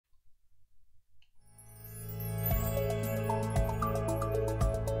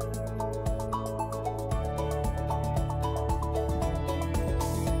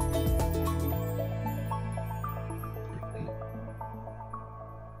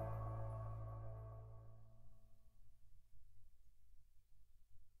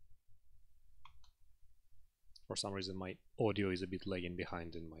For some reason my audio is a bit lagging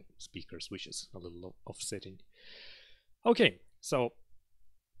behind in my speakers, which is a little offsetting. Okay, so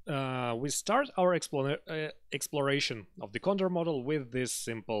we start our exploration of the contour model with this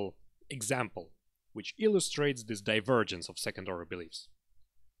simple example, which illustrates this divergence of second-order beliefs.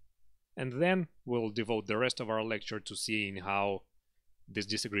 And then we'll devote the rest of our lecture to seeing how this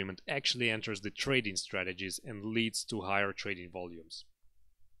disagreement actually enters the trading strategies and leads to higher trading volumes.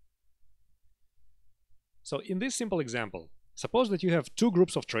 So in this simple example, suppose that you have two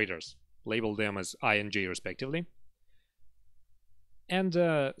groups of traders, label them as I and J respectively, and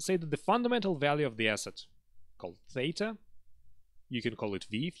say that the fundamental value of the asset, called theta, you can call it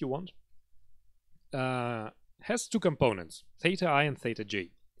V if you want, has two components, theta I and theta J.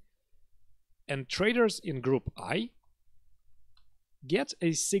 And traders in group I get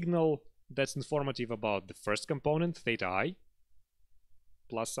a signal that's informative about the first component, theta I,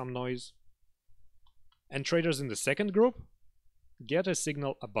 plus some noise. And traders in the second group get a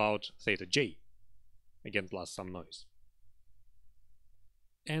signal about theta J, again plus some noise.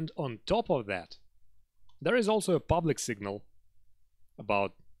 And on top of that, there is also a public signal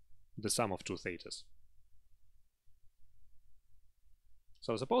about the sum of two thetas.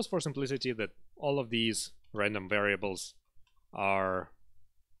 So suppose for simplicity that all of these random variables are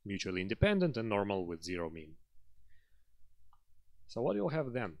mutually independent and normal with zero mean. So what you'll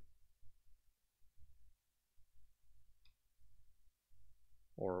have then?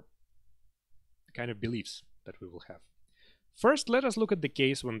 Or the kind of beliefs that we will have. First, let us look at the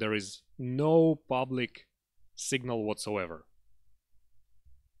case when there is no public signal whatsoever.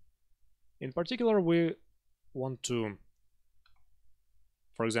 In particular, we want to,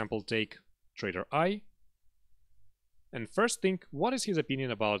 for example, take trader I and first think, what is his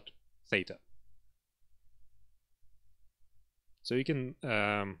opinion about theta? So you can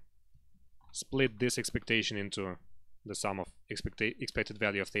split this expectation into the sum of expected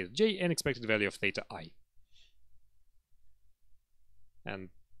value of theta J and expected value of theta I. And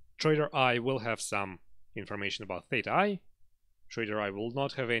trader I will have some information about theta I. Trader I will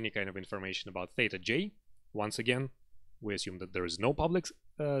not have any kind of information about theta J. Once again, we assume that there is no public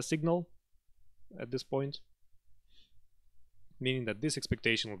signal at this point, meaning that this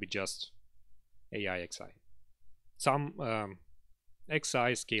expectation will be just AI xi. Some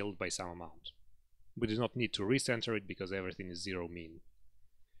xi scaled by some amount. We do not need to recenter it because everything is zero mean.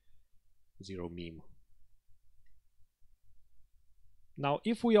 Zero meme. Now,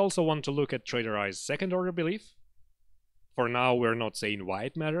 if we also want to look at trader I's second order belief, for now we're not saying why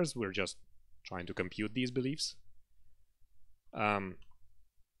it matters, we're just trying to compute these beliefs. In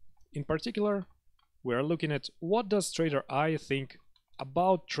particular, we're looking at what does trader I think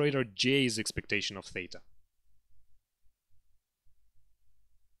about trader J's expectation of theta.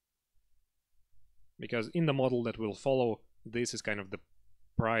 Because in the model that will follow, this is kind of the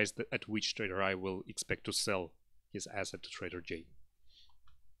price at which trader I will expect to sell his asset to trader J.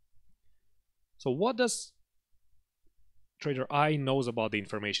 So what does trader I knows about the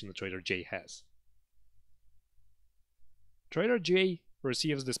information that trader J has? Trader J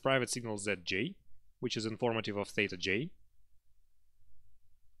receives this private signal ZJ, which is informative of theta J.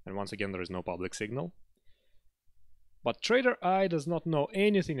 And once again, there is no public signal. But trader I does not know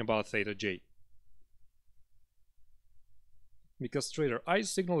anything about theta J, because trader I's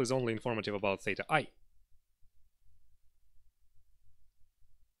signal is only informative about theta I.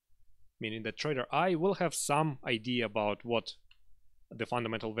 Meaning that trader I will have some idea about what the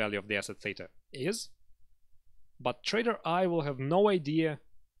fundamental value of the asset theta is, but trader I will have no idea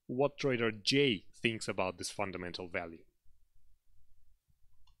what trader J thinks about this fundamental value.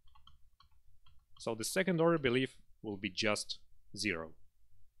 So the second order belief will be just zero.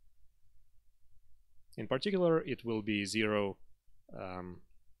 In particular, it will be zero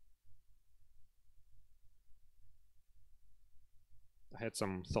I had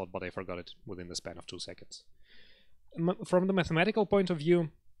some thought, but I forgot it within the span of 2 seconds. From the mathematical point of view,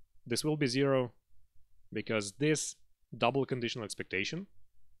 this will be zero because this double conditional expectation,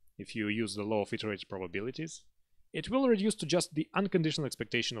 if you use the law of iterated probabilities, it will reduce to just the unconditional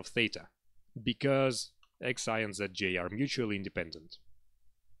expectation of theta, because xi and zj are mutually independent.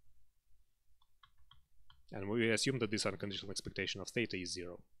 And we assume that this unconditional expectation of theta is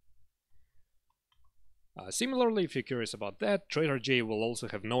zero. Similarly, if you're curious about that, trader J will also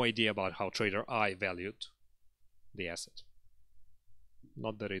have no idea about how trader I valued the asset.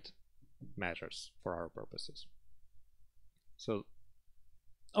 Not that it matters for our purposes. So,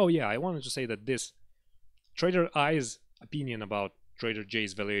 oh yeah, I wanted to say that this trader I's opinion about trader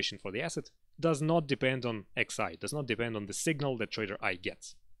J's valuation for the asset does not depend on xi, does not depend on the signal that trader I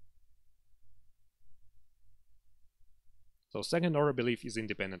gets. So second order belief is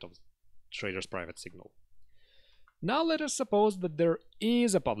independent of trader's private signal. Now let us suppose that there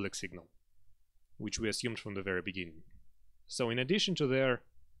is a public signal, which we assumed from the very beginning. So in addition to their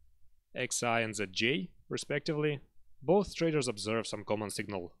xi and zj, respectively, both traders observe some common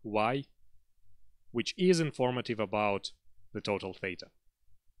signal y, which is informative about the total theta.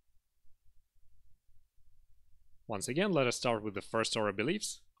 Once again, let us start with the first order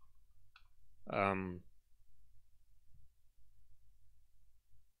beliefs.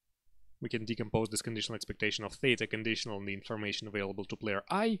 We can decompose this conditional expectation of theta conditional on the information available to player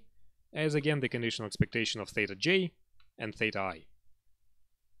I as again the conditional expectation of theta j and theta I.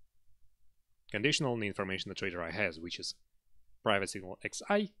 Conditional on the information the trader I has, which is private signal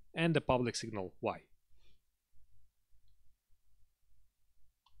xi and the public signal y.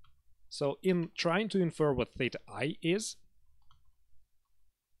 So in trying to infer what theta I is,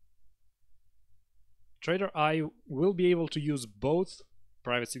 trader I will be able to use both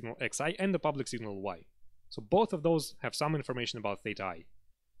private signal xi and the public signal y. So both of those have some information about theta I.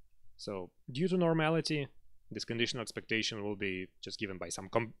 So due to normality, this conditional expectation will be just given by some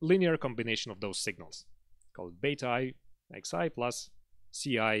linear combination of those signals, called beta I xi plus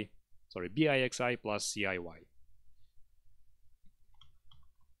bi xi plus ciy.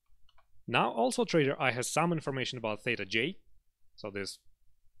 Now also trader I has some information about theta j, so this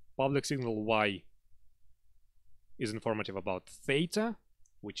public signal y is informative about theta,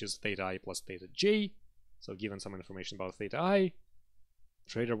 which is theta I plus theta j. So given some information about theta I,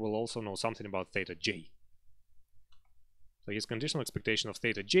 trader will also know something about theta j. So his conditional expectation of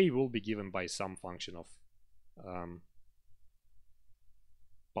theta j will be given by some function of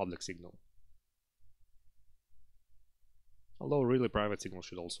public signal. Although really private signal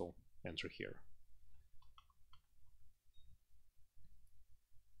should also enter here.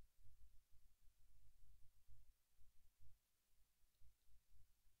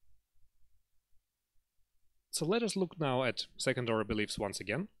 So let us look now at second order beliefs once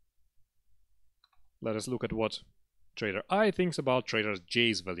again. Let us look at what trader I thinks about trader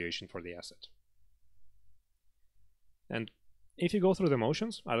J's valuation for the asset. And if you go through the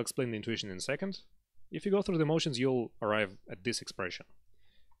motions, I'll explain the intuition in a second. If you go through the motions, you'll arrive at this expression,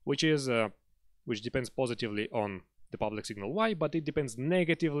 which depends positively on the public signal y, but it depends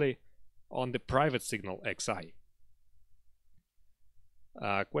negatively on the private signal xi.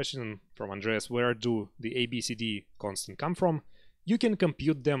 Question from Andreas: where do the ABCD constant come from? You can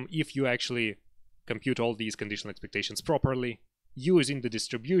compute them if you actually compute all these conditional expectations properly using the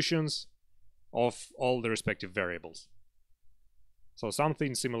distributions of all the respective variables. So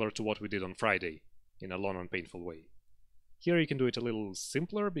something similar to what we did on Friday in a long and painful way. Here you can do it a little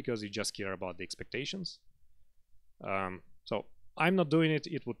simpler because you just care about the expectations. So I'm not doing it.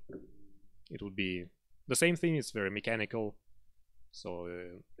 It would be the same thing. It's very mechanical, so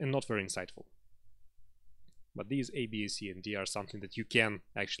and not very insightful. But these A, B, C, and D are something that you can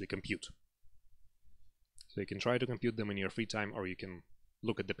actually compute. So you can try to compute them in your free time, or you can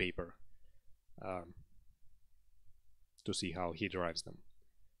look at the paper to see how he derives them.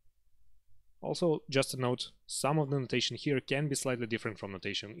 Also, just a note, some of the notation here can be slightly different from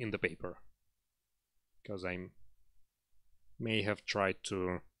notation in the paper, because I may have tried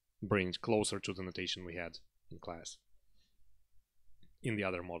to bring it closer to the notation we had in class in the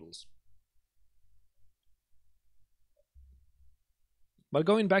other models. But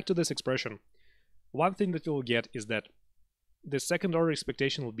going back to this expression, one thing that you'll get is that the second order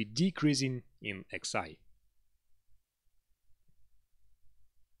expectation will be decreasing in xi.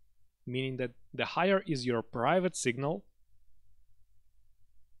 Meaning that the higher is your private signal,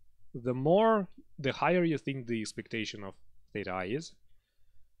 the higher you think the expectation of theta I is,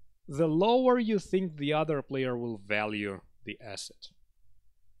 the lower you think the other player will value the asset.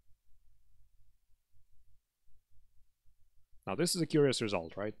 Now this is a curious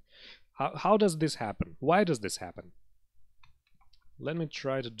result, right? How does this happen? Why does this happen? Let me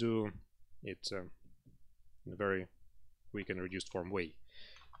try to do it in a very quick and reduced form way.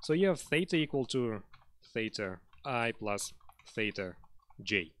 So you have theta equal to theta I plus theta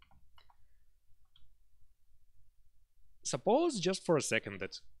j. Suppose just for a second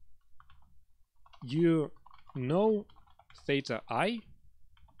that you know theta I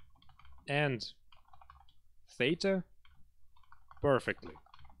and theta perfectly.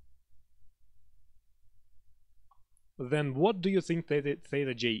 Then what do you think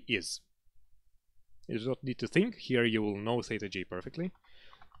theta j is? You do not need to think. Here you will know theta j perfectly.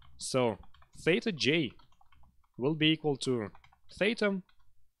 So theta j will be equal to theta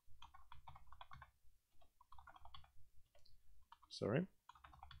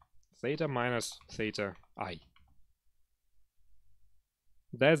minus theta I.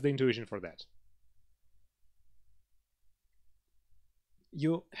 That's the intuition for that.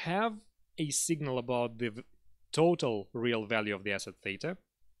 You have a signal about the total real value of the asset theta,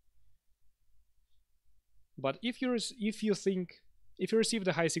 but if you receive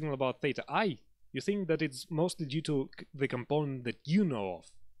the high signal about theta I, you think that it's mostly due to the component that you know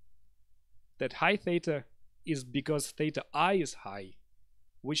of. That high theta is because theta I is high,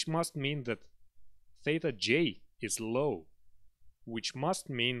 which must mean that theta j is low, which must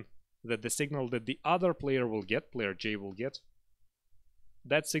mean that the signal that the other player will get, player j will get,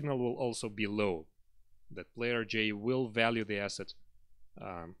 that signal will also be low. That player j will value the asset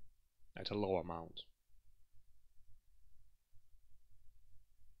at a low amount.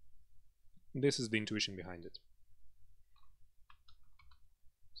 This is the intuition behind it.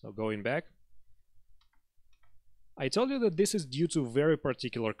 So going back, I told you that this is due to very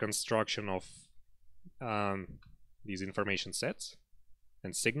particular construction of these information sets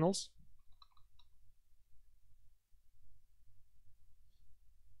and signals.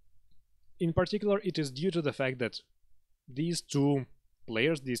 In particular, it is due to the fact that these two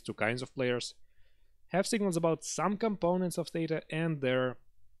players, these two kinds of players, have signals about some components of theta and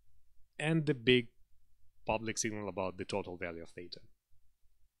the big public signal about the total value of theta.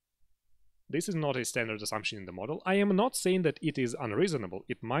 This is not a standard assumption in the model. I am not saying that it is unreasonable.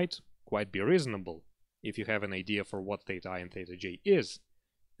 It might quite be reasonable if you have an idea for what theta I and theta j is,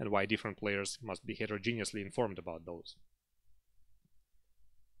 and why different players must be heterogeneously informed about those.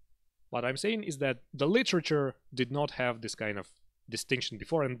 What I'm saying is that the literature did not have this kind of distinction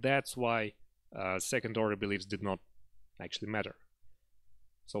before, and that's why second-order beliefs did not actually matter.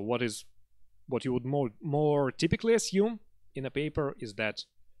 So what you would more typically assume in a paper is that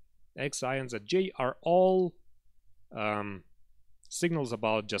xi and zj are all signals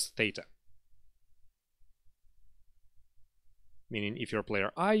about just theta. Meaning, if you're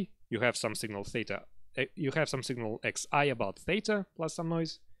player I, you have some signal theta, you have some signal xi about theta plus some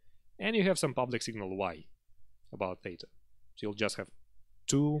noise, and you have some public signal y about theta. So you'll just have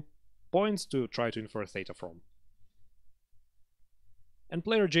 2 points to try to infer theta from. And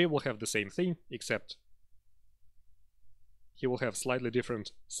player j will have the same thing, except he will have slightly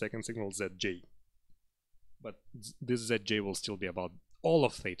different second signal zj. But this zj will still be about all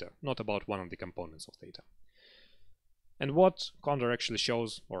of theta, not about one of the components of theta. And what Condor actually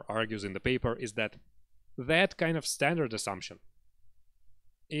shows or argues in the paper is that that kind of standard assumption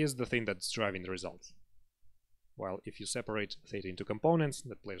is the thing that's driving the results. While if you separate theta into components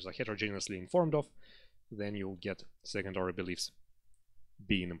that players are heterogeneously informed of, then you'll get second-order beliefs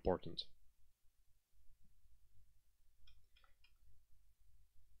being important.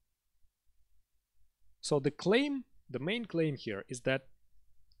 So the main claim here is that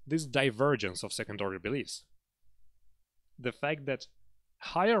this divergence of second-order beliefs, the fact that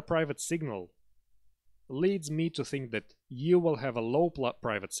higher private signal leads me to think that you will have a low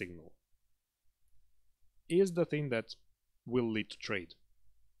private signal, is the thing that will lead to trade.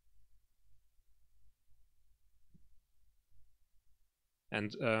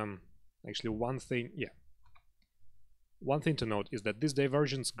 And actually one thing to note is that this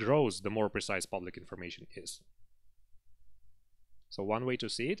divergence grows the more precise public information is. So one way to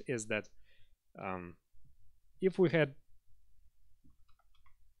see it is that if we had,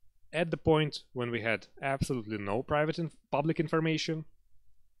 at the point when we had absolutely no private and public information,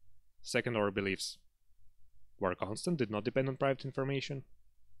 second-order beliefs were constant, did not depend on private information.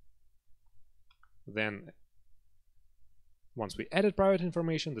 Then once we added private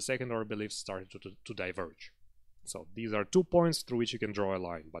information, the second-order beliefs started to diverge. So these are 2 points through which you can draw a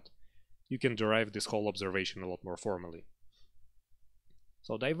line, but you can derive this whole observation a lot more formally.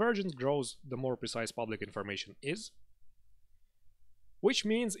 So divergence grows the more precise public information is, which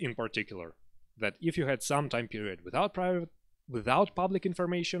means in particular that if you had some time period without public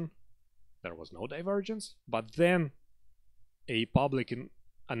information, there was no divergence, but then a public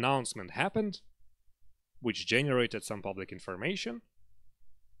announcement happened which generated some public information,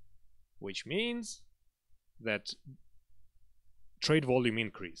 which means that trade volume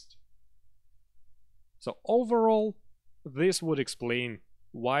increased. So overall, this would explain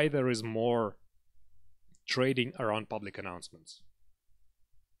why there is more trading around public announcements.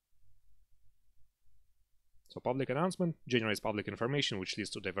 So public announcement generates public information, which leads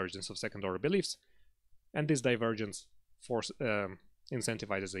to divergence of second-order beliefs, and this divergence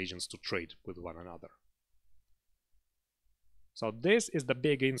incentivizes agents to trade with one another. So this is the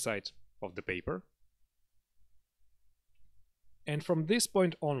big insight of the paper. And from this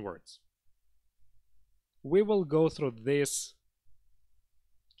point onwards, we will go through this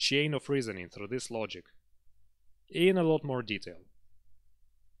chain of reasoning, through this logic, in a lot more detail.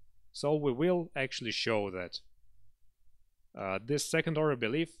 So we will actually show that this second order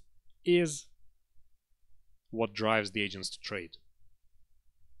belief is what drives the agents to trade.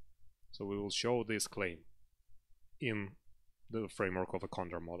 So we will show this claim in the framework of a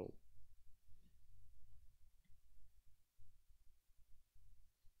Condor model.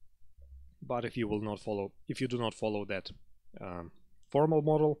 But if you do not follow that formal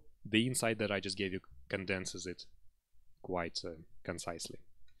model, the insight that I just gave you condenses it quite concisely.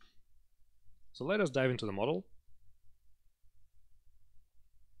 So let us dive into the model.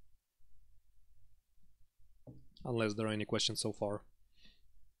 Unless there are any questions so far.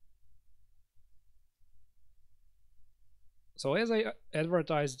 So as I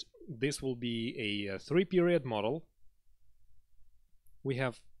advertised, this will be a 3-period model. We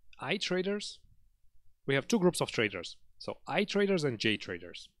have I traders. We have two groups of traders. So I traders and J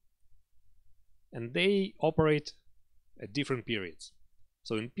traders. And they operate at different periods.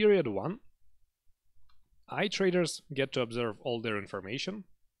 So in period 1, I traders get to observe all their information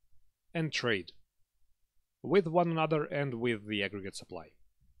and trade with one another and with the aggregate supply.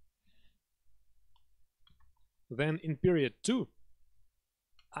 Then in period 2,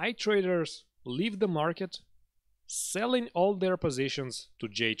 I traders leave the market, selling all their positions to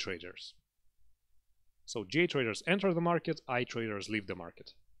J traders. So J traders enter the market, I traders leave the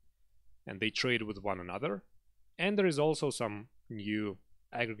market. And they trade with one another. And there is also some new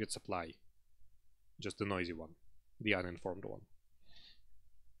aggregate supply, just the noisy one, the uninformed one.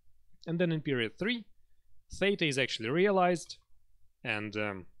 And then in period 3, theta is actually realized,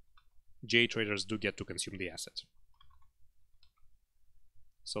 and J traders do get to consume the asset.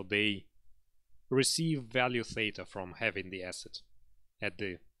 So they receive value theta from having the asset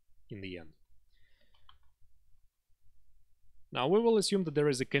in the end. Now we will assume that there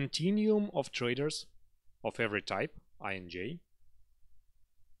is a continuum of traders of every type, I and J.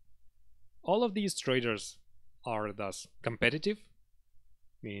 All of these traders are thus competitive,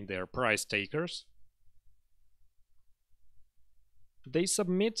 meaning they are price takers. They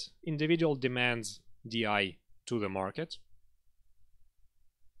submit individual demands DI to the market.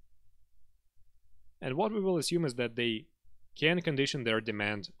 And what we will assume is that they can condition their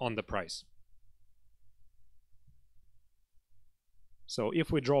demand on the price. So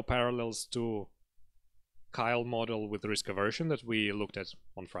if we draw parallels to Kyle model with risk aversion that we looked at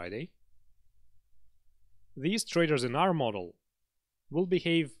on Friday, these traders in our model will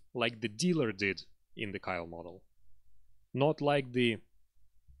behave like the dealer did in the Kyle model, not like the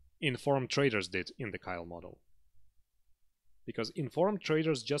informed traders did in the Kyle model. Because informed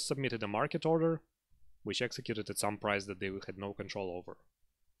traders just submitted a market order which executed at some price that they had no control over,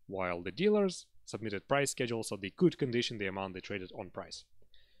 while the dealers submitted price schedules so they could condition the amount they traded on price.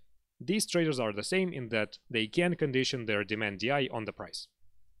 These traders are the same in that they can condition their demand DI on the price.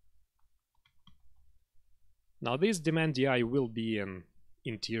 Now this demand DI will be an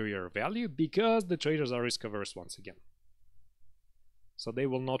interior value because the traders are risk averse once again. So they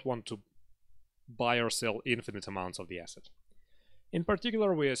will not want to buy or sell infinite amounts of the asset. In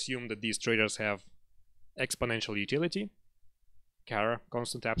particular, we assume that these traders have exponential utility, CARA,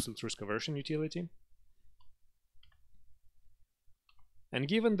 constant absolute risk aversion utility. And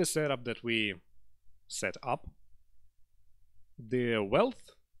given the setup that we set up, the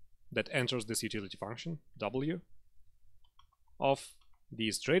wealth that enters this utility function, W, of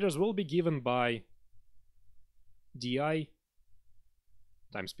these traders will be given by DI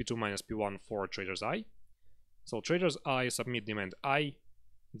times P2 minus P1 for traders I. So traders I submit demand I,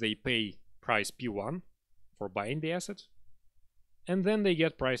 they pay price P1 for buying the asset, and then they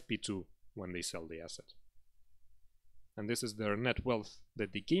get price P2 when they sell the asset. And this is their net wealth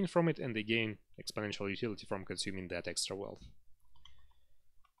that they gain from it, and they gain exponential utility from consuming that extra wealth.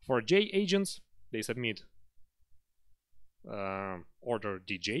 For J agents, they submit order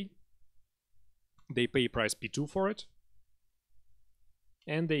DJ, they pay price P2 for it,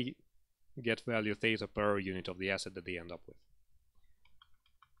 and they get value theta per unit of the asset that they end up with.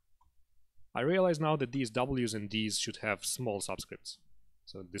 I realize now that these W's and D's should have small subscripts.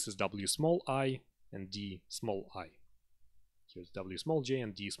 So this is W small I and D small I. Here's W small j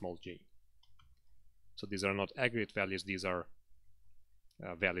and D small j. So these are not aggregate values, these are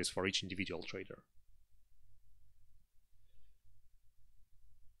values for each individual trader.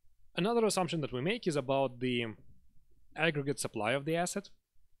 Another assumption that we make is about the aggregate supply of the asset.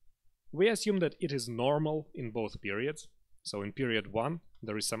 We assume that it is normal in both periods. So in period 1,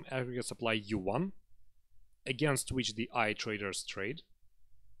 there is some aggregate supply U1 against which the I traders trade.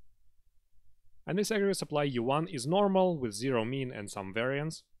 And this aggregate supply U1 is normal with zero mean and some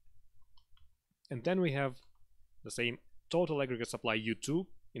variance. And then we have the same total aggregate supply U2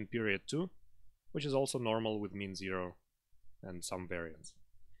 in period 2, which is also normal with mean 0 and some variance.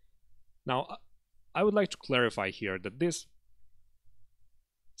 Now, I would like to clarify here that this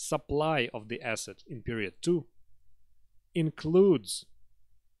supply of the asset in period 2 includes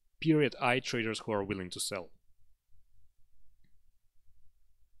period I traders who are willing to sell.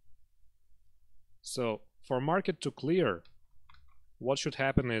 So for market to clear, what should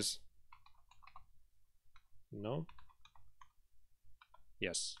happen is, no,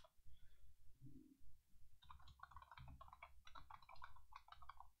 yes,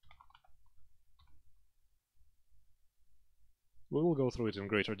 we will go through it in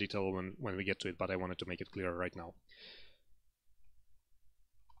greater detail when we get to it, but I wanted to make it clearer right now.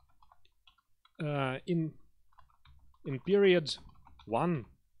 In period 1,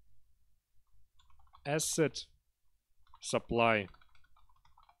 asset supply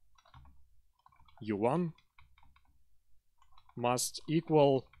U1 must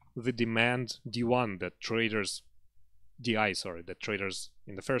equal the demand D1 that traders, DI, sorry, that traders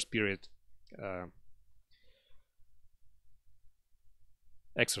in the first period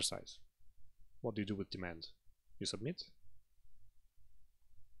exercise. What do you do with demand? You submit?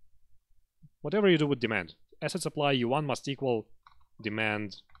 Whatever you do with demand, asset supply U1 must equal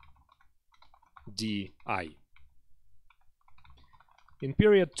demand DI. In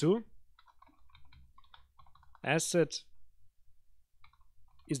period 2, asset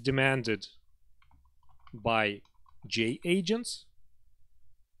is demanded by J agents.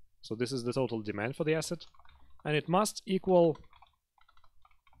 So this is the total demand for the asset, and it must equal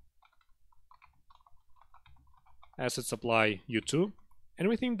asset supply U2. And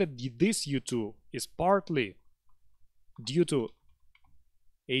we think that this U2 is partly due to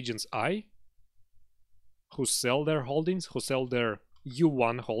agents I who sell their holdings, who sell their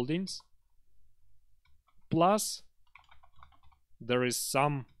U1 holdings, plus there is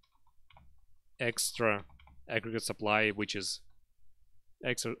some extra aggregate supply which is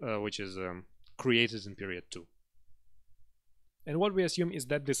created in period 2. And what we assume is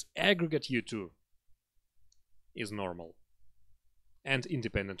that this aggregate U2 is normal and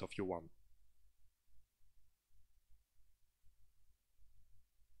independent of U1.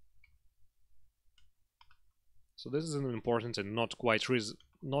 So this is an important and not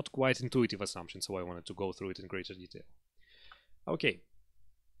quite intuitive assumption, so I wanted to go through it in greater detail. Okay,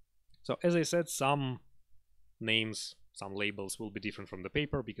 so as I said, some names, some labels will be different from the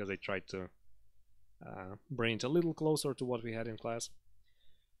paper because I tried to bring it a little closer to what we had in class.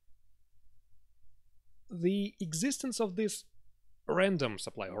 The existence of this random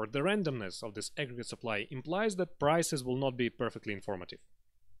supply, or the randomness of this aggregate supply, implies that prices will not be perfectly informative.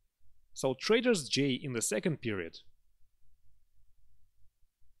 So traders J in the second period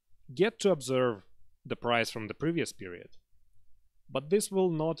get to observe the price from the previous period, but this will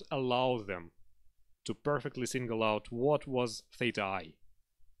not allow them to perfectly single out what was theta I,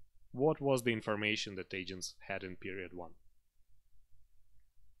 what was the information that agents had in period 1.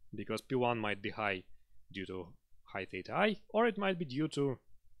 Because P1 might be high due to high theta I, or it might be due to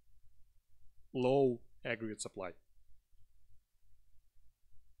low aggregate supply.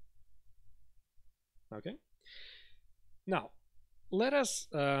 Okay. Now, let us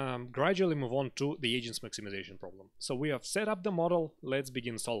gradually move on to the agents maximization problem. So we have set up the model, let's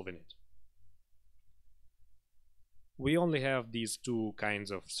begin solving it. We only have these two kinds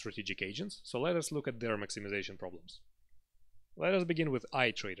of strategic agents, so let us look at their maximization problems. Let us begin with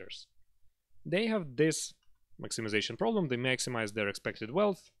I traders. They have this maximization problem. They maximize their expected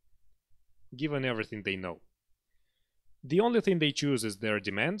wealth given everything they know. The only thing they choose is their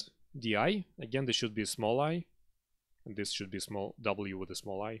demand, DI. Again, this should be small I, and this should be small w with a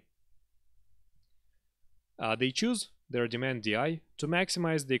small I. They choose their demand DI to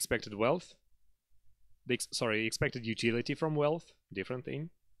maximize the expected wealth, expected utility from wealth, different thing.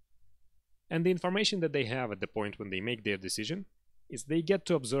 And the information that they have at the point when they make their decision is they get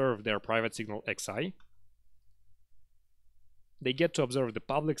to observe their private signal Xi, they get to observe the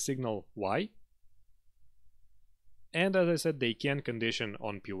public signal Y, and as I said, they can condition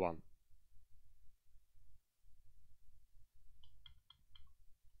on P1.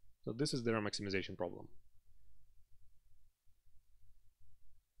 So this is their maximization problem.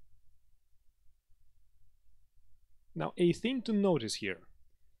 Now, a thing to notice here,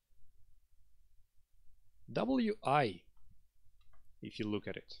 Wi, if you look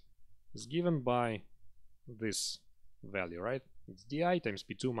at it, is given by this value, right? It's di times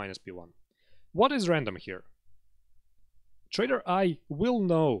p2 minus p1. What is random here? Trader I will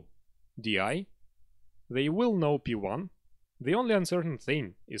know di, they will know p1, the only uncertain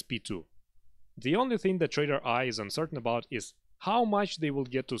thing is p2. The only thing that trader I is uncertain about is how much they will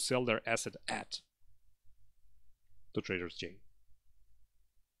get to sell their asset at to traders J.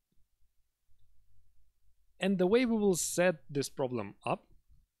 And the way we will set this problem up,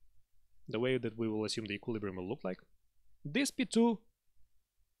 the way that we will assume the equilibrium will look like, this P2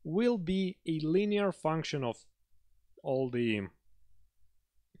 will be a linear function of all the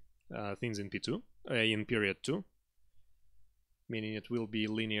things in P2, in period 2, meaning it will be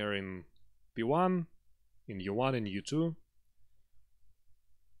linear in P1, in U1 and U2,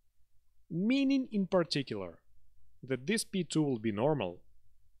 meaning in particular that this P2 will be normal,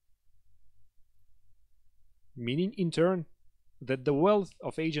 meaning in turn that the wealth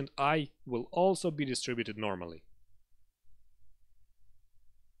of agent I will also be distributed normally.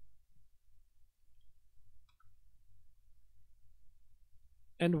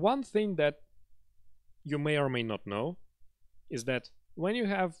 And one thing that you may or may not know is that when you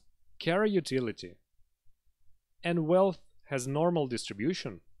have carry utility and wealth has normal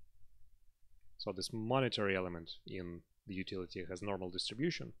distribution, so this monetary element in the utility has normal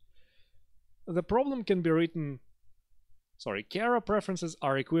distribution, the problem can be written, Kara preferences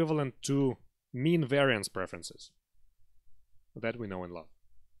are equivalent to mean variance preferences. That we know and love.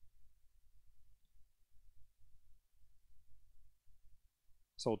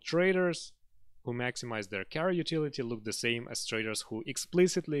 So traders who maximize their carry utility look the same as traders who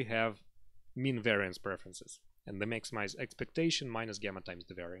explicitly have mean variance preferences, and they maximize expectation minus gamma times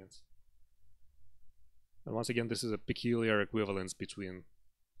the variance. And once again, this is a peculiar equivalence between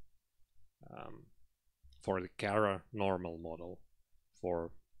for the Kara normal model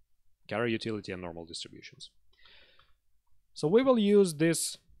for Kara utility and normal distributions. So we will use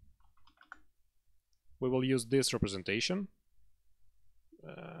this representation,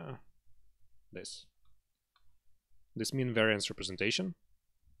 this mean variance representation,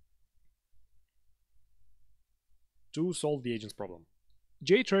 to solve the agent's problem.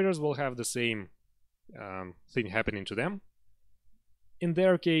 J traders will have the same thing happening to them. In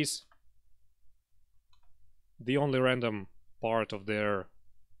their case, the only random part of their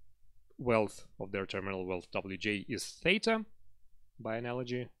wealth, of their terminal wealth Wj, is theta, by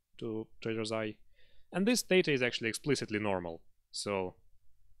analogy to traders I, and this theta is actually explicitly normal, so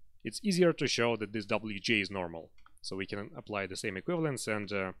it's easier to show that this Wj is normal. So we can apply the same equivalence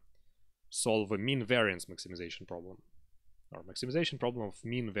and solve a mean variance maximization problem, or maximization problem of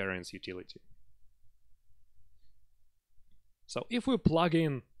mean variance utility. So if we plug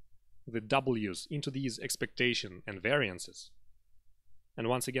in the W's into these expectation and variances, and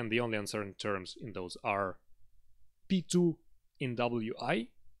once again the only uncertain terms in those are P2 in Wi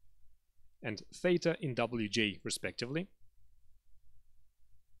and theta in Wj respectively.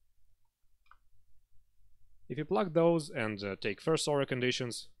 If you plug those and take first order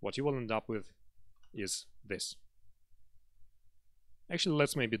conditions, what you will end up with is this. Actually,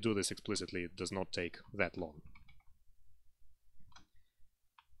 let's maybe do this explicitly, it does not take that long.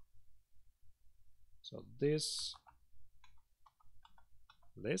 So this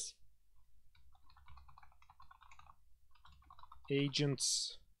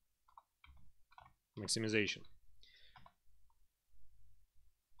agents maximization.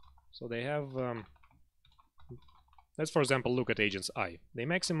 So they have, let's for example look at agents I. They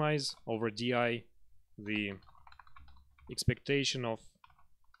maximize over Di the expectation of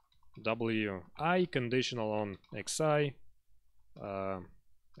Wi conditional on Xi.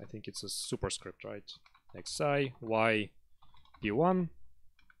 I think it's a superscript, right? Xi, y, P1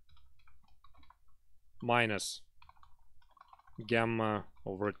 minus gamma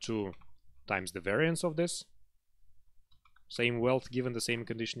over 2 times the variance of this. Same wealth given the same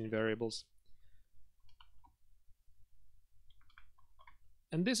conditioning variables.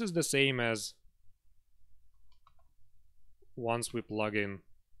 And this is the same as once we plug in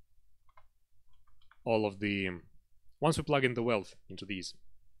all of the, once we plug in the wealth into these.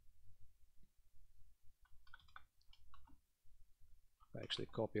 I actually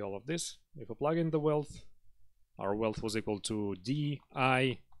copy all of this. If we plug in the wealth, our wealth was equal to Di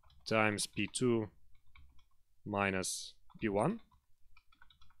times P2 minus P1.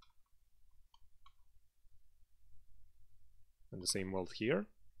 And the same wealth here.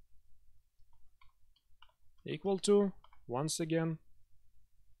 Equal to, once again,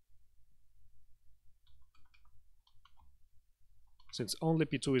 since only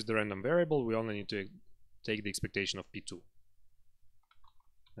P2 is the random variable, we only need to take the expectation of P2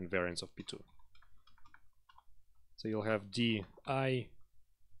 and variance of P2. So you'll have Di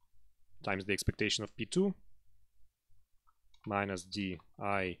times the expectation of P2 minus Di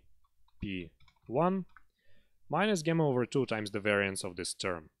P1 minus gamma over 2 times the variance of this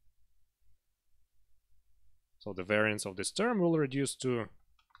term. So the variance of this term will reduce to,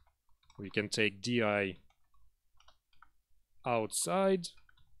 we can take di outside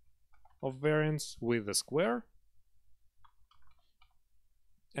of variance with the square.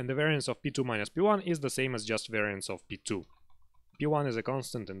 And the variance of P2 minus P1 is the same as just variance of P2. P1 is a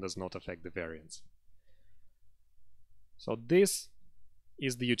constant and does not affect the variance. So this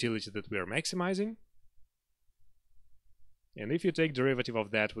is the utility that we are maximizing. And if you take derivative of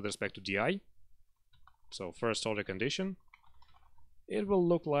that with respect to di, so first order condition, it will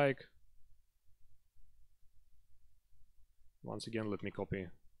look like, once again, let me copy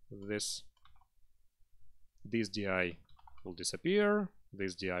this. This di will disappear,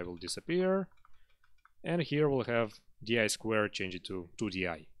 this di will disappear, and here we'll have di squared, change it to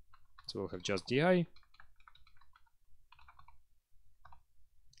 2di. So we'll have just di,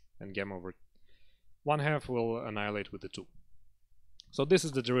 and gamma over 1/2 will annihilate with the 2. So this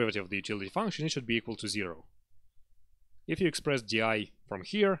is the derivative of the utility function. It should be equal to 0. If you express di from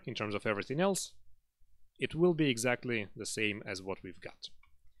here in terms of everything else, it will be exactly the same as what we've got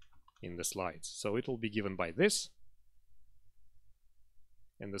in the slides. So it will be given by this,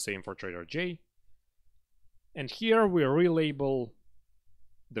 and the same for trader J. And here we relabel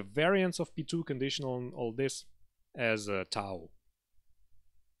the variance of P2 conditional on all this as tau.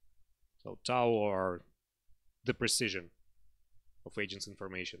 So tau, or the precision of agent's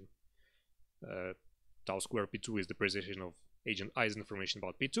information. Tau square P2 is the precision of agent I's information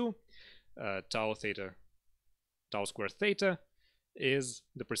about P2. Tau square theta is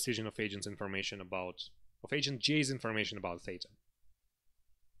the precision of agent's information about, of agent J's information about theta.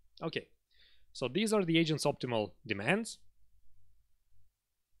 Okay, so these are the agent's optimal demands.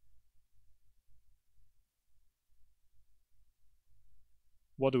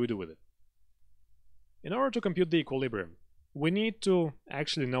 What do we do with it? In order to compute the equilibrium, we need to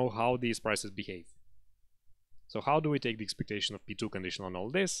actually know how these prices behave. So how do we take the expectation of P2 conditional on all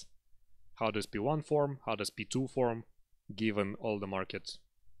this? How does P1 form? How does P2 form, given all the market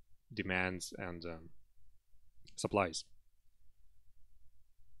demands and supplies?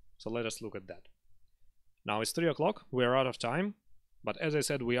 So let us look at that. Now it's 3 o'clock, we are out of time, but as I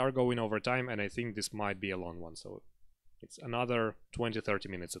said, we are going over time, and I think this might be a long one, so it's another 20-30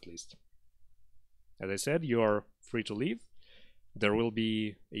 minutes at least. As I said, you are free to leave. There will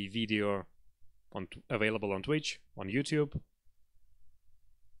be a video available on Twitch, on YouTube,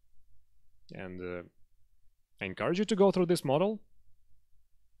 and I encourage you to go through this model,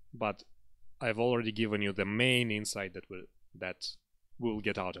 but I've already given you the main insight that we'll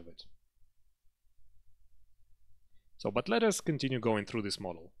get out of it. So, but let us continue going through this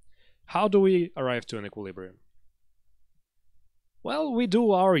model. How do we arrive to an equilibrium? Well, we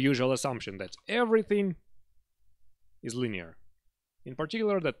do our usual assumption that everything is linear. In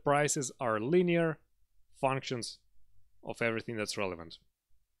particular, that prices are linear functions of everything that's relevant.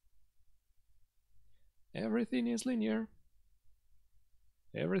 Everything is linear.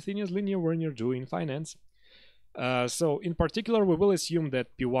 Everything is linear when you're doing finance. So in particular, we will assume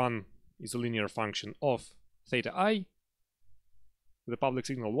that P1 is a linear function of theta I, the public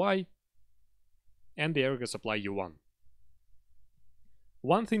signal Y, and the aggregate supply U1.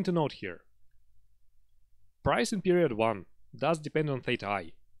 One thing to note here: price in period 1 does depend on theta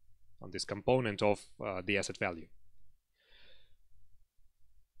I, on this component of the asset value.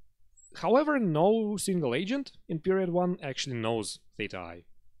 However, no single agent in period 1 actually knows theta I.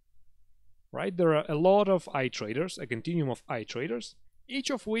 Right? There are a lot of I traders, a continuum of I traders, each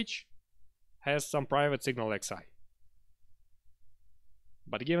of which has some private signal xi.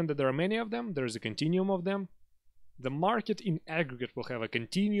 But given that there are many of them, there is a continuum of them, the market in aggregate will have a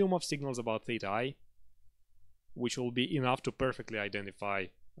continuum of signals about theta I, which will be enough to perfectly identify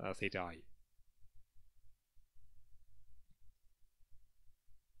theta I.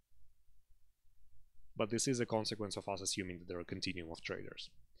 But this is a consequence of us assuming that there are a continuum of traders.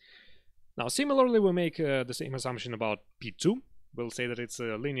 Now, similarly, we make the same assumption about P2. We'll say that it's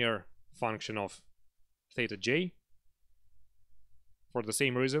a linear function of theta J. For the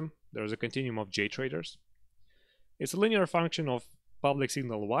same reason, there is a continuum of J traders. It's a linear function of public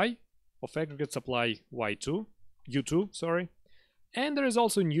signal Y, of aggregate supply U2, sorry, and there is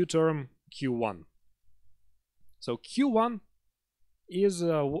also a new term Q1. So Q1 is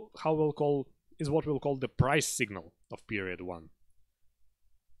what we'll call the price signal of period 1.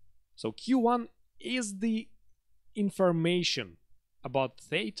 So Q1 is the information about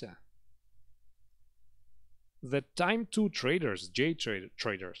theta that time 2 traders, J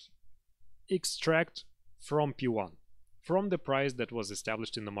traders, extract from P1, from the price that was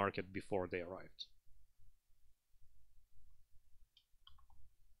established in the market before they arrived.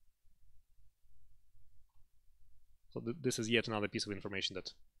 So this is yet another piece of information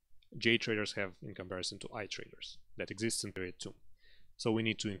that J traders have in comparison to I traders that exists in period 2. So we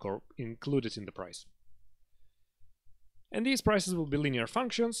need to include it in the price. And these prices will be linear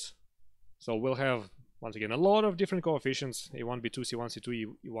functions. So we'll have, once again, a lot of different coefficients, A1, B2, C1, C2,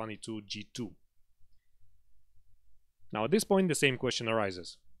 E1, E2, G2. Now at this point, the same question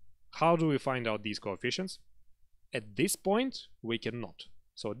arises. How do we find out these coefficients? At this point, we cannot.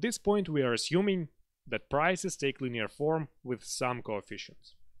 So at this point, we are assuming that prices take linear form with some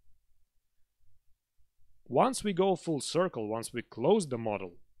coefficients. Once we go full circle, once we close the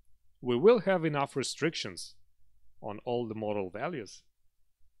model, we will have enough restrictions on all the model values,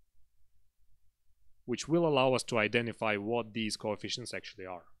 which will allow us to identify what these coefficients actually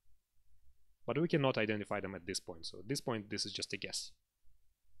are. But we cannot identify them at this point. So at this point, this is just a guess.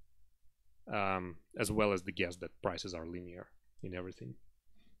 As well as the guess that prices are linear in everything.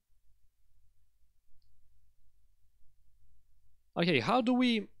 Okay,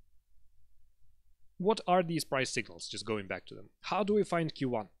 what are these price signals? Just going back to them. How do we find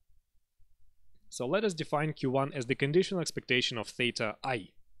Q1? So let us define Q1 as the conditional expectation of theta I,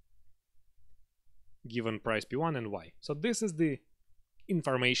 given price P1 and Y. So this is the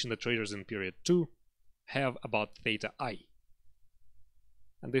information that traders in period 2 have about theta I.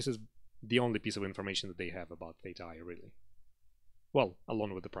 And this is the only piece of information that they have about theta I, really. Well,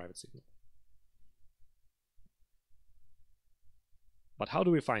 along with the private signal. But how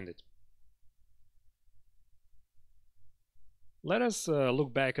do we find it? Let us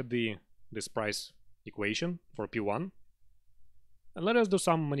look back at this price equation for P1, and let us do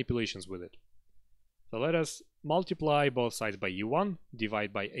some manipulations with it. So let us multiply both sides by U1,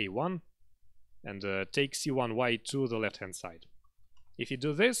 divide by A1, and take C1Y to the left-hand side. If you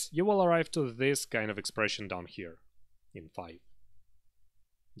do this, you will arrive to this kind of expression down here in 5,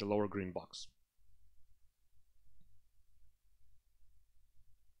 the lower green box.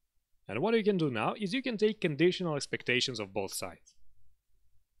 And what you can do now is you can take conditional expectations of both sides.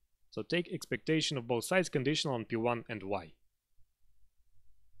 So take expectation of both sides conditional on P1 and Y.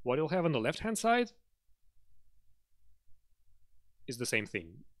 What you'll have on the left-hand side is the same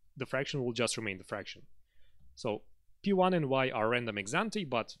thing. The fraction will just remain the fraction. So P1 and Y are random ex ante,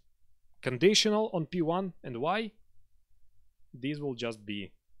 but conditional on P1 and Y, these will just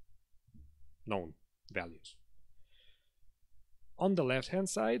be known values. On the left-hand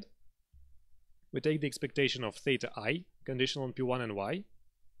side, we take the expectation of theta I, conditional on P1 and Y,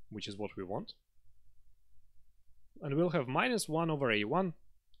 which is what we want. And we'll have minus 1 over A1,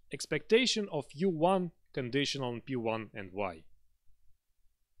 expectation of U1, conditional on P1 and Y.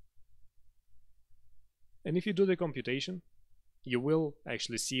 And if you do the computation, you will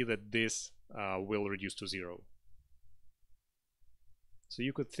actually see that this will reduce to 0. So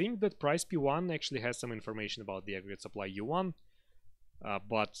you could think that price P1 actually has some information about the aggregate supply U1,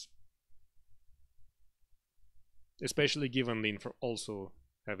 but especially given the also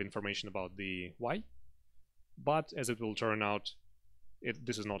have information about the Y. But as it will turn out,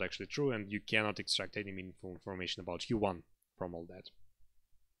 this is not actually true, and you cannot extract any meaningful information about U1 from all that.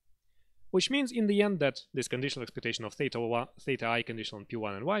 Which means in the end that this conditional expectation of theta I conditional on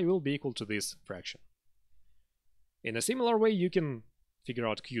P1 and Y will be equal to this fraction. In a similar way, you can figure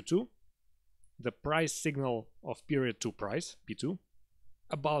out Q2, the price signal of period 2 price, P2,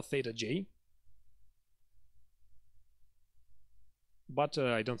 about theta J. But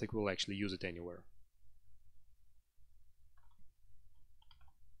I don't think we'll actually use it anywhere.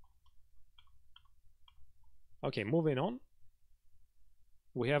 Okay, moving on.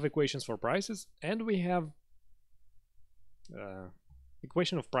 We have equations for prices, and we have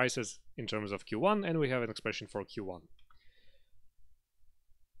equation of prices in terms of Q1, and we have an expression for Q1.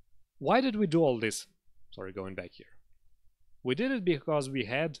 Why did we do all this? Sorry, going back here. We did it because we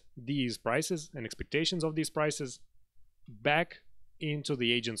had these prices and expectations of these prices back into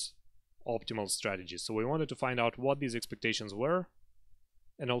the agent's optimal strategies. So we wanted to find out what these expectations were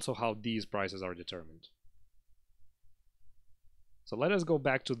and also how these prices are determined. So let us go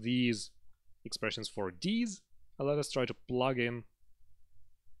back to these expressions for D's and let us try to plug in,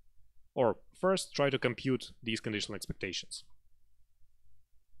 or first try to compute these conditional expectations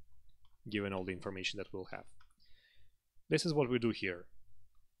given all the information that we'll have. This is what we do here.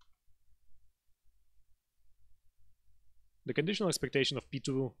 The conditional expectation of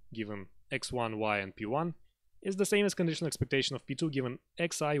P2 given x1, y, and P1 is the same as conditional expectation of P2 given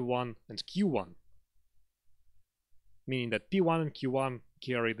xi, 1, and q1. Meaning that P1 and Q1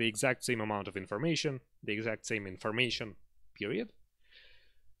 carry the exact same amount of information, the exact same information, period,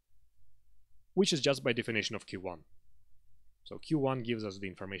 which is just by definition of Q1. So Q1 gives us the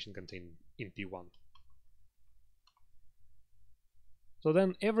information contained in P1. So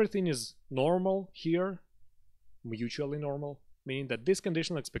then everything is normal here, mutually normal, meaning that this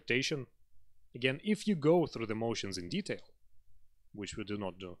conditional expectation, again, if you go through the motions in detail, which we do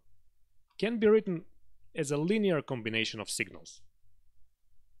not do, can be written as a linear combination of signals.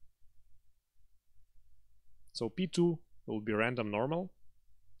 So P2 will be random normal,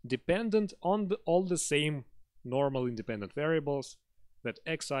 dependent on all the same normal independent variables that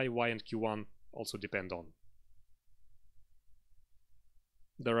xi, y, and q1 also depend on.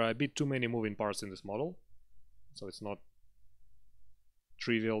 There are a bit too many moving parts in this model, so it's not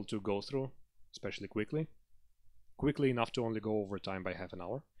trivial to go through, especially quickly. Quickly enough to only go over time by half an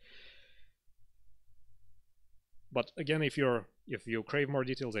hour. But again, if you crave more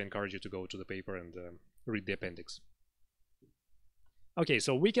details, I encourage you to go to the paper and read the appendix. Okay,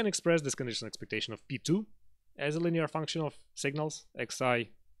 so we can express this conditional expectation of P2 as a linear function of signals, xi,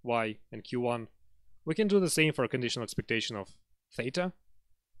 y, and q1. We can do the same for a conditional expectation of theta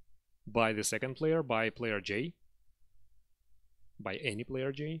by the second player, by player j, by any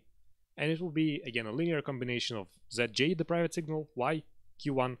player j. And it will be, again, a linear combination of zj, the private signal, y,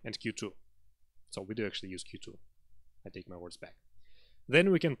 q1, and q2. So we do actually use q2. I take my words back.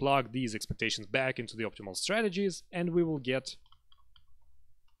 Then we can plug these expectations back into the optimal strategies, and we will get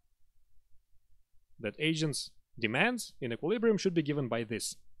that agent's demands in equilibrium should be given by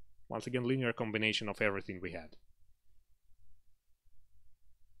this. Once again, linear combination of everything we had.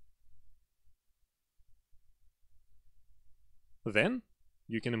 Then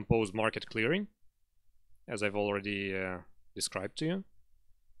you can impose market clearing, as I've already described to you,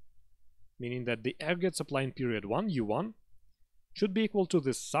 meaning that the aggregate supply in period 1, U1, should be equal to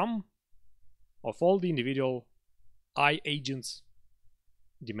the sum of all the individual I agents'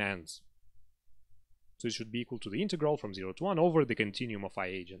 demands. So it should be equal to the integral from 0 to 1 over the continuum of I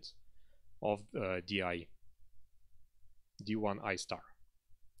agents of di, d1 I star,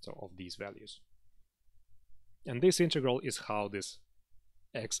 so of these values. And this integral is how this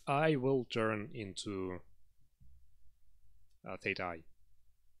xi will turn into theta I.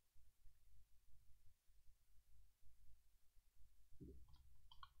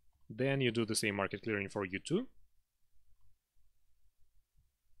 Then you do the same market clearing for U2.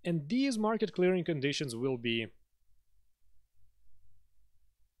 And these market clearing conditions will be...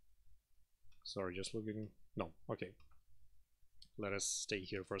 Sorry, just looking... No, okay. Let us stay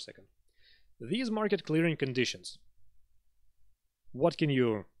here for a second. These market clearing conditions, what can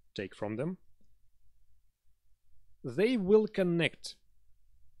you take from them? They will connect.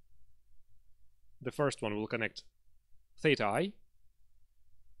 The first one will connect theta I,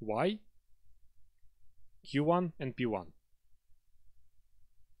 y, q1, and p1.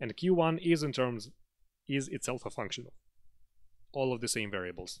 And q1 is itself a function of all of the same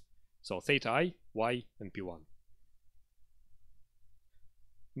variables. So theta I, y, and p1.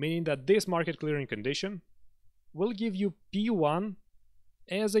 Meaning that this market clearing condition will give you p1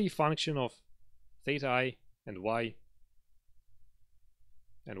 as a function of theta I and y.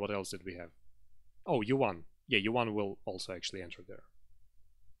 And what else did we have? Oh, u1. Yeah, u1 will also actually enter there.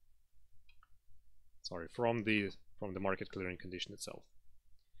 Sorry, from the market clearing condition itself.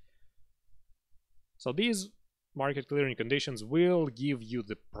 So these market clearing conditions will give you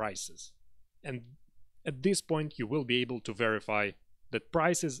the prices. And at this point you will be able to verify that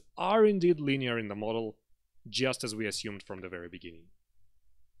prices are indeed linear in the model, just as we assumed from the very beginning.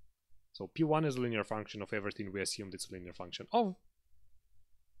 So P1 is a linear function of everything we assumed it's a linear function of,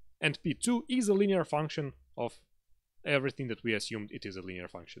 and P2 is a linear function of everything that we assumed it is a linear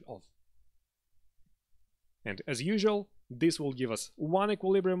function of. And as usual, this will give us one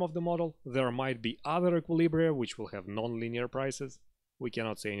equilibrium of the model. There might be other equilibria which will have non-linear prices. We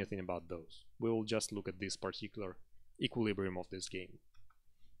cannot say anything about those. We will just look at this particular equilibrium of this game.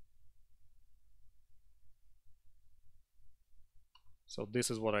 So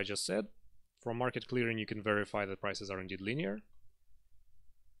this is what I just said. From market clearing you can verify that prices are indeed linear.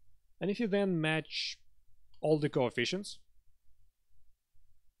 And if you then match all the coefficients,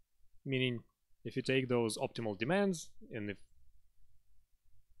 meaning if you take those optimal demands and if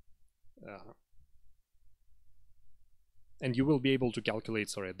and you will be able to calculate,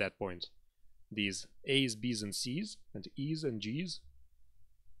 sorry, at that point, these A's, B's, and C's, and E's and G's.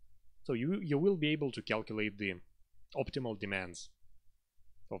 So you will be able to calculate the optimal demands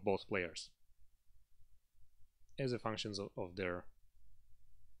of both players as a functions of their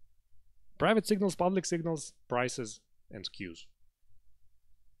private signals, public signals, prices, and queues.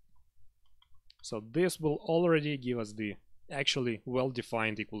 So this will already give us the actually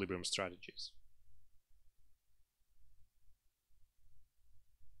well-defined equilibrium strategies.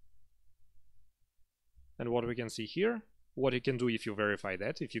 And what we can see here what you can do if you verify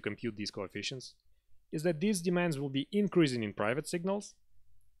that, if you compute these coefficients, is that these demands will be increasing in private signals,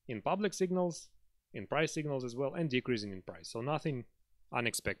 in public signals, in price signals as well, and decreasing in price. So nothing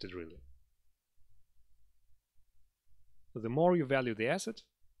unexpected really. The more you value the asset,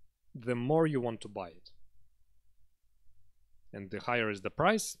 the more you want to buy it. And the higher is the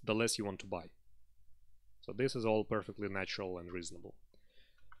price, the less you want to buy. So this is all perfectly natural and reasonable.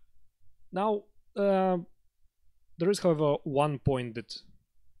 Now, there is, however, one point that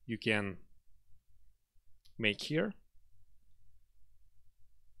you can make here.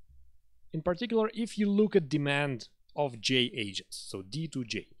 In particular, if you look at demand of J agents, so D to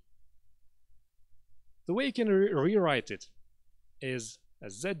J, the way you can rewrite it is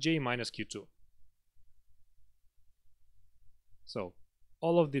as Zj minus Q2. So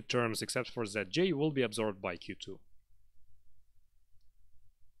all of the terms except for Zj will be absorbed by Q2.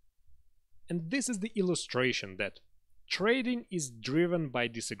 And this is the illustration that trading is driven by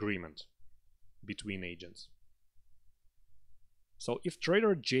disagreement between agents. So if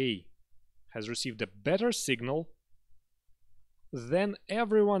trader J has received a better signal than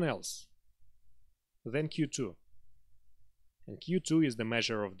everyone else, than Q2, and Q2 is the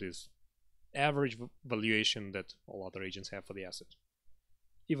measure of this average valuation that all other agents have for the asset,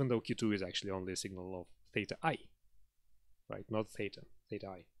 even though Q2 is actually only a signal of theta I, right? Not theta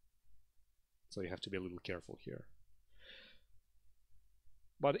I. So you have to be a little careful here.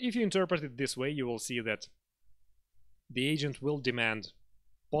 But if you interpret it this way, you will see that the agent will demand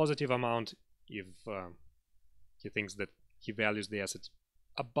positive amount if he thinks that he values the asset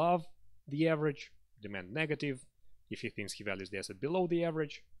above the average, demand negative if he thinks he values the asset below the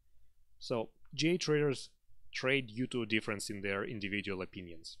average. So J traders trade due to a difference in their individual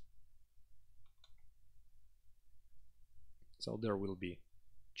opinions. So there will be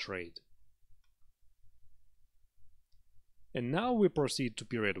trade. And now we proceed to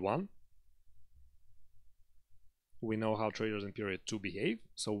period 1. We know how traders in period 2 behave,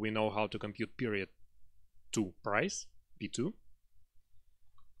 so we know how to compute period 2 price, P2.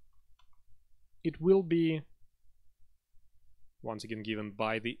 It will be once again given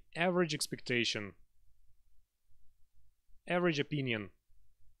by the average expectation, average opinion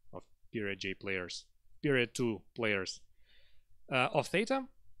of period J players, period 2 players of theta,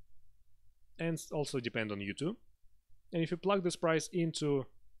 and also depend on U2. And if you plug this price into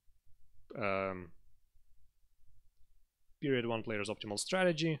period 1 player's optimal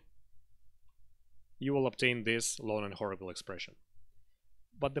strategy, you will obtain this lone and horrible expression.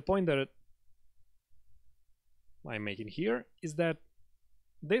 But the point that I'm making here is that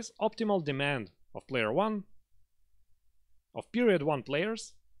this optimal demand of player 1, of period 1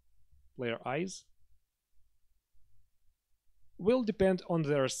 players, player I's, will depend on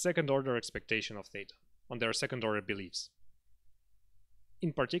their second order expectation of theta, on their second order beliefs.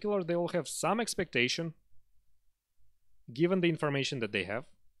 In particular, they will have some expectation given the information that they have,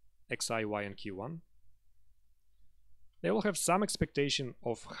 xi, y, and q1. They will have some expectation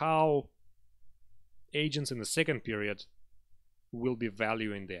of how agents in the second period will be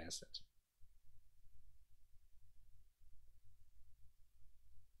valuing the asset.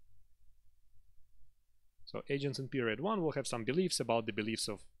 So agents in period 1 will have some beliefs about the beliefs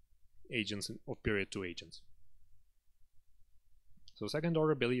of agents of period 2 agents. So second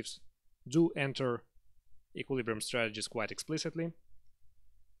order beliefs do enter equilibrium strategies quite explicitly.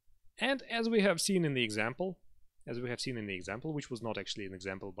 And as we have seen in the example, which was not actually an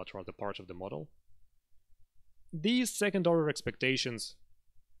example but rather part of the model, these second order expectations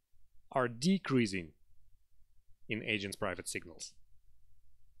are decreasing in agents' private signals.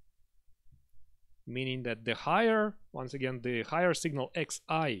 Meaning that the higher, once again, the higher signal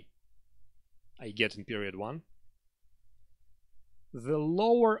xi I get in period 1, the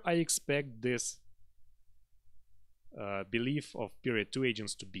lower I expect this belief of period 2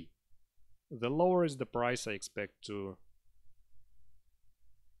 agents to be. The lower is the price I expect to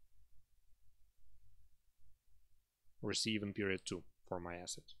receive in period 2 for my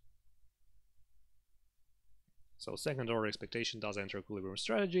asset. So second order expectation does enter equilibrium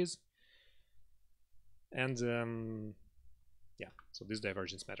strategies. And yeah, so this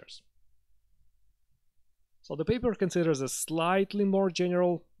divergence matters. So the paper considers a slightly more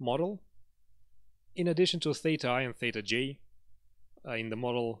general model. In addition to theta I and theta j, in the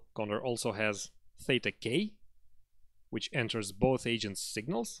model, Condor also has theta k, which enters both agents'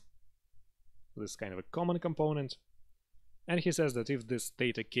 signals. This is kind of a common component. And he says that if this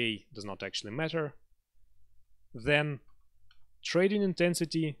theta k does not actually matter, then trading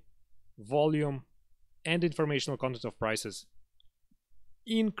intensity, volume, and informational content of prices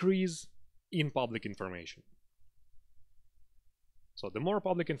increase in public information. So the more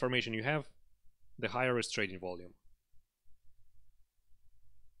public information you have, the higher is trading volume.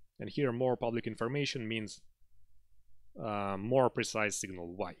 And here more public information means more precise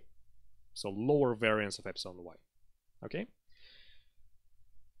signal Y. So lower variance of epsilon Y. Okay?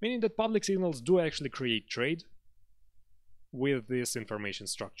 Meaning that public signals do actually create trade with this information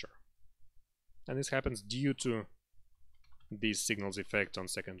structure. And this happens due to this signal's effect on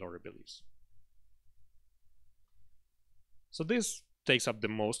second order beliefs. So this takes up the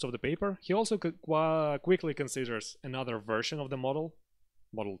most of the paper. He also quickly considers another version of the model,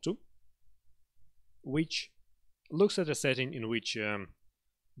 Model 2, which looks at a setting in which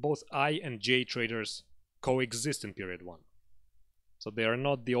both I and J traders coexist in period 1. So they are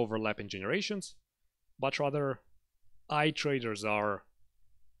not the overlapping generations, but rather I traders are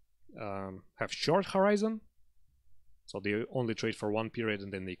have short horizon, so they only trade for 1 period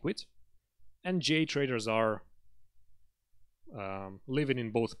and then they quit, and J traders are living in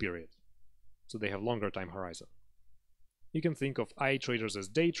both periods, so they have longer time horizon. You can think of I traders as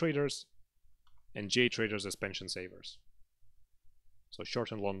day traders and J traders as pension savers, so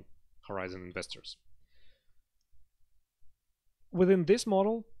short and long horizon investors. Within this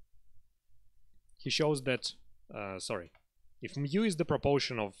model, he shows that if mu is the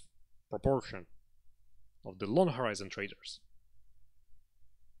proportion of the long horizon traders,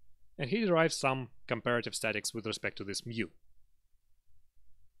 and he derives some comparative statics with respect to this mu.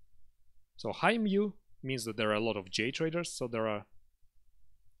 So high mu means that there are a lot of J traders, so there are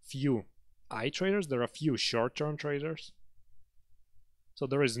few I traders, there are few short-term traders, so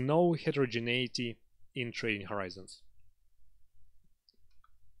there is no heterogeneity in trading horizons.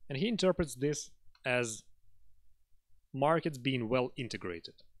 And he interprets this as markets being well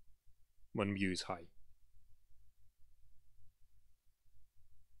integrated when mu is high.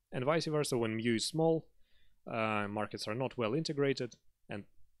 And vice versa, when mu is small, markets are not well integrated, and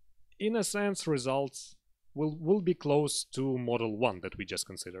in a sense results will be close to model 1 that we just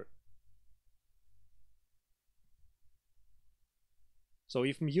considered. So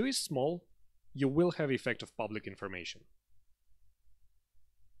if mu is small, you will have effect of public information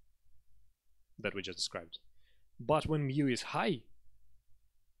that we just described. But when mu is high,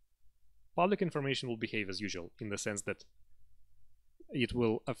 public information will behave as usual, in the sense that it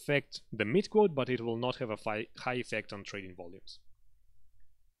will affect the mid-quote, but it will not have a high effect on trading volumes.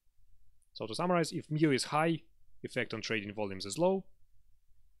 So to summarize, if mu is high, effect on trading volumes is low.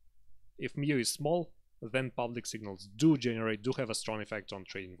 If mu is small, then public signals do have a strong effect on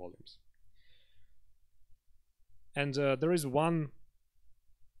trading volumes. And there is one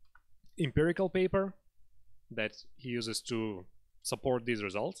empirical paper that he uses to support these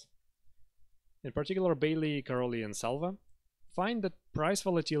results. In particular, Bailey, Caroli, and Salva find that price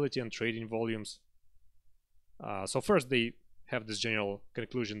volatility and trading volumes. So first they have this general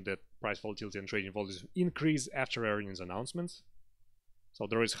conclusion that price volatility and trading volumes increase after earnings announcements. So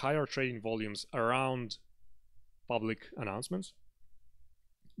there is higher trading volumes around public announcements.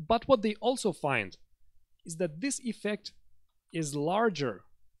 But what they also find is that this effect is larger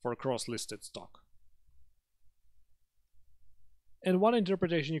for cross-listed stock. And one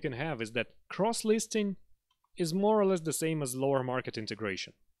interpretation you can have is that cross-listing is more or less the same as lower market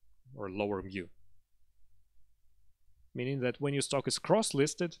integration, or lower mu. Meaning that when your stock is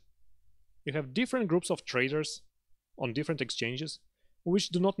cross-listed, you have different groups of traders on different exchanges which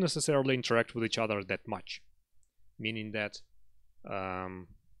do not necessarily interact with each other that much. Meaning that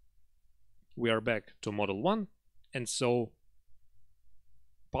we are back to model 1, and so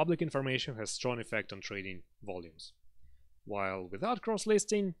public information has strong effect on trading volumes. While without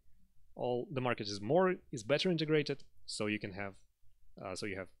cross-listing, the market is better integrated, so you can have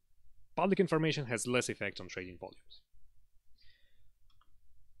public information has less effect on trading volumes.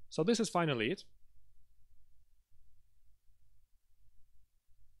 So this is finally it.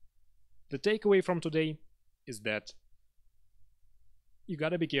 The takeaway from today is that you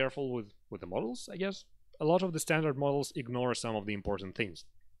gotta be careful with the models, I guess. A lot of the standard models ignore some of the important things,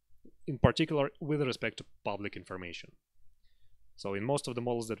 in particular with respect to public information. So in most of the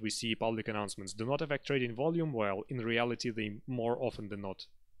models that we see, public announcements do not affect trading volume, while in reality they more often than not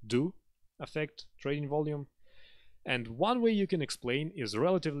do affect trading volume. And one way you can explain is a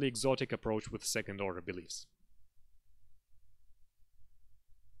relatively exotic approach with second order beliefs.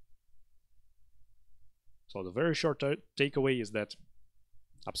 So the very short takeaway is that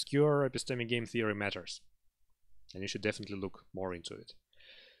obscure epistemic game theory matters, and you should definitely look more into it.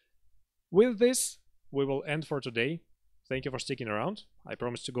 With this, we will end for today. Thank you for sticking around. I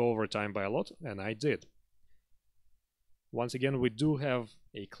promised to go over time by a lot, and I did. Once again, we do have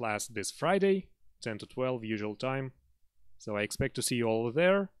a class this Friday, 10 to 12 usual time, So I expect to see you all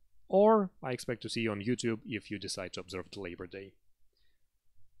there, or I expect to see you on YouTube if you decide to observe the Labor Day.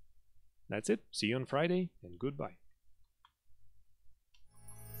 That's it. See you on Friday, and goodbye.